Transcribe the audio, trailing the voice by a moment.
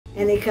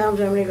And he comes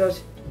over and he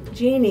goes,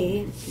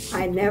 Jeannie,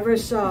 I never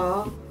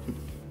saw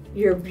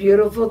your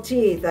beautiful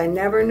teeth. I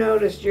never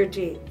noticed your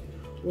teeth.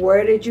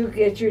 Where did you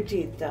get your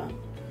teeth done?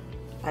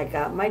 I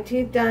got my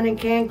teeth done in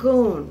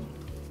Cancun.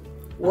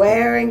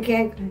 Where in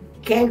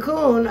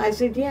Cancun? I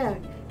said, yeah,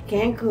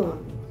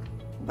 Cancun,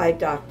 by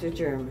Dr.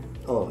 German.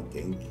 Oh,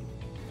 thank you.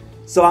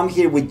 So I'm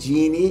here with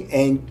Jeannie,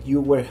 and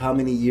you were how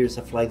many years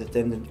a flight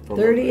attendant?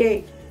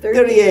 38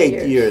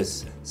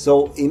 years.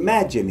 So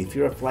imagine if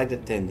you're a flight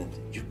attendant,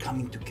 you're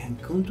coming to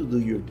Cancun to do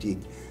your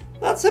teeth.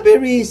 That's a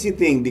very easy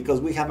thing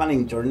because we have an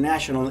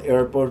international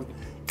airport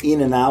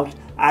in and out.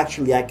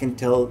 Actually, I can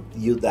tell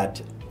you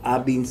that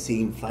I've been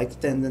seeing flight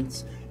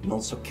attendants and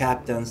also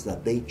captains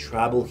that they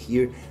travel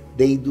here.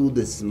 They do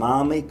the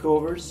smile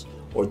makeovers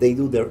or they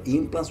do their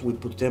implants. We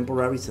put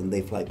temporaries and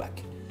they fly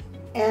back.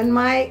 And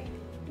my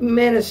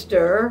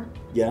minister,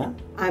 yeah,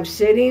 I'm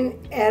sitting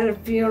at a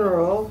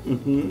funeral,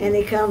 and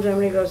he comes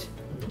over and he goes,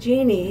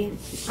 Jeannie,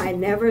 I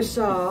never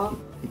saw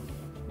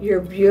your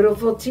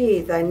beautiful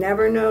teeth. I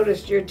never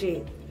noticed your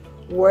teeth.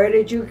 Where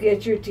did you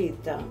get your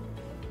teeth done?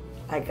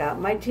 I got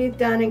my teeth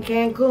done in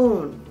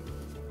Cancun.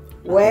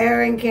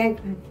 Where in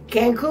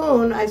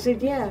Cancun? I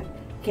said, yeah,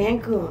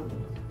 Cancun,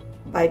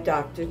 by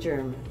Dr.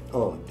 German.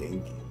 Oh,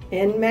 thank you.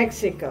 In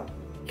Mexico.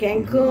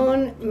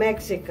 Cancun,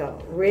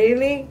 Mexico.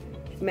 Really?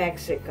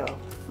 Mexico.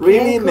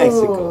 Really,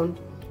 Cancun,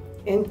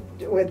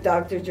 Mexico. With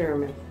Dr.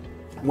 German.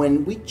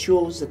 When we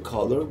chose the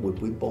color, when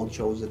we both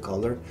chose the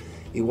color,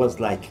 it was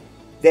like,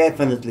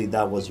 definitely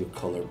that was your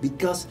color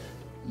because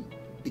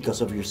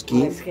of your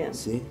skin. My skin.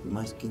 See,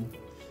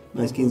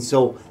 my skin.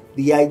 So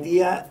the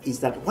idea is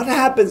that what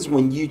happens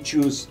when you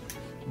choose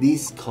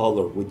this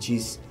color, which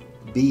is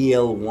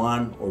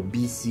BL1 or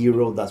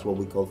B0, that's what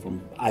we call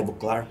from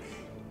Ivoclar.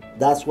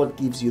 That's what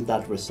gives you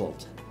that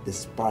result, the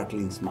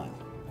sparkling smile.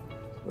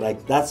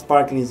 Like that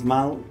sparkling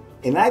smile.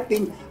 And I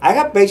think, I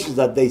have patients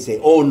that they say,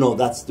 oh no,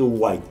 that's too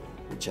white,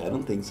 which I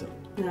don't think so.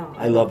 No,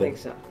 I love think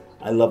it. so.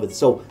 I love it.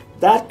 So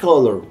that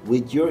color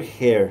with your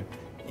hair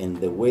and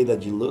the way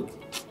that you look,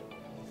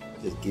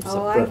 just gives a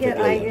perfect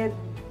layout.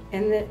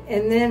 And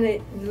then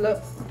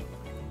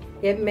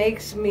it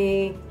makes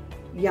me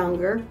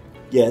younger.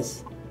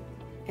 Yes.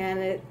 And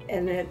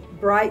it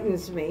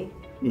brightens me.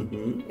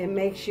 It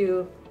makes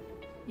you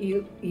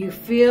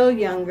feel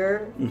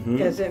younger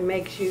because it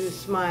makes you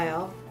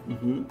smile.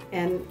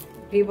 And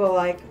people are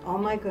like, oh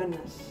my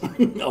goodness,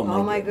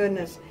 oh my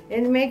goodness.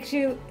 It makes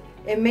you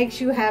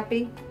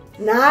happy.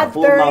 Not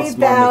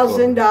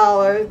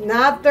 $30,000,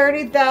 not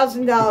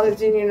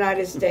 $30,000 in the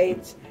United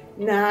States,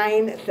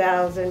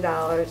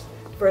 $9,000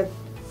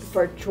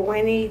 for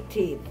 20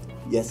 teeth.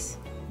 Yes,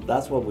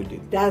 that's what we do.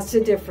 That's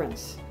the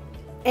difference.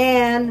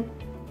 And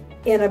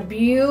in a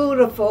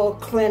beautiful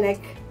clinic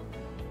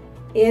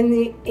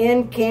in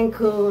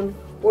Cancun,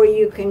 where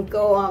you can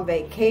go on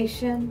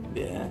vacation.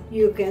 Yeah.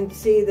 You can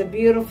see the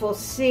beautiful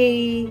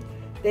sea.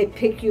 They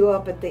pick you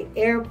up at the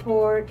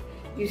airport.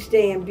 You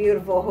stay in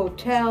beautiful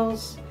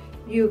hotels.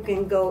 You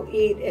can go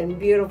eat in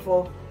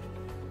beautiful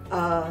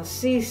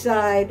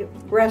seaside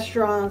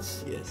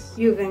restaurants. Yes.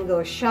 You can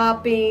go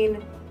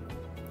shopping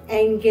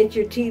and get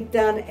your teeth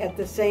done at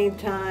the same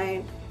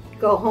time.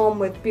 Go home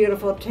with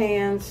beautiful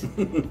tans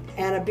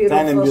and a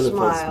beautiful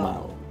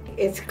smile.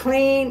 It's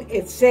clean,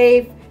 it's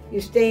safe.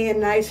 You stay in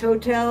nice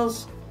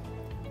hotels.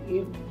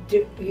 You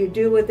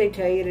do what they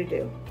tell you to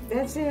do.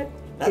 That's it.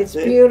 It's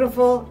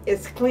beautiful.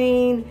 It's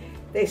clean.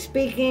 They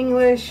speak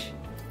English.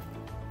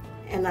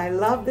 And I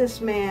love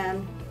this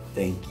man.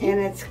 Thank you. And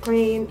it's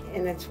clean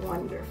and it's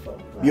wonderful.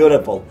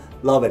 Beautiful.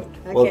 Love it.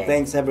 Okay. Well,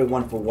 thanks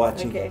everyone for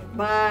watching. Okay,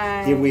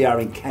 bye. Here we are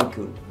in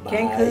Cancun. Bye.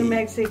 Cancun,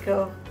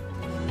 Mexico.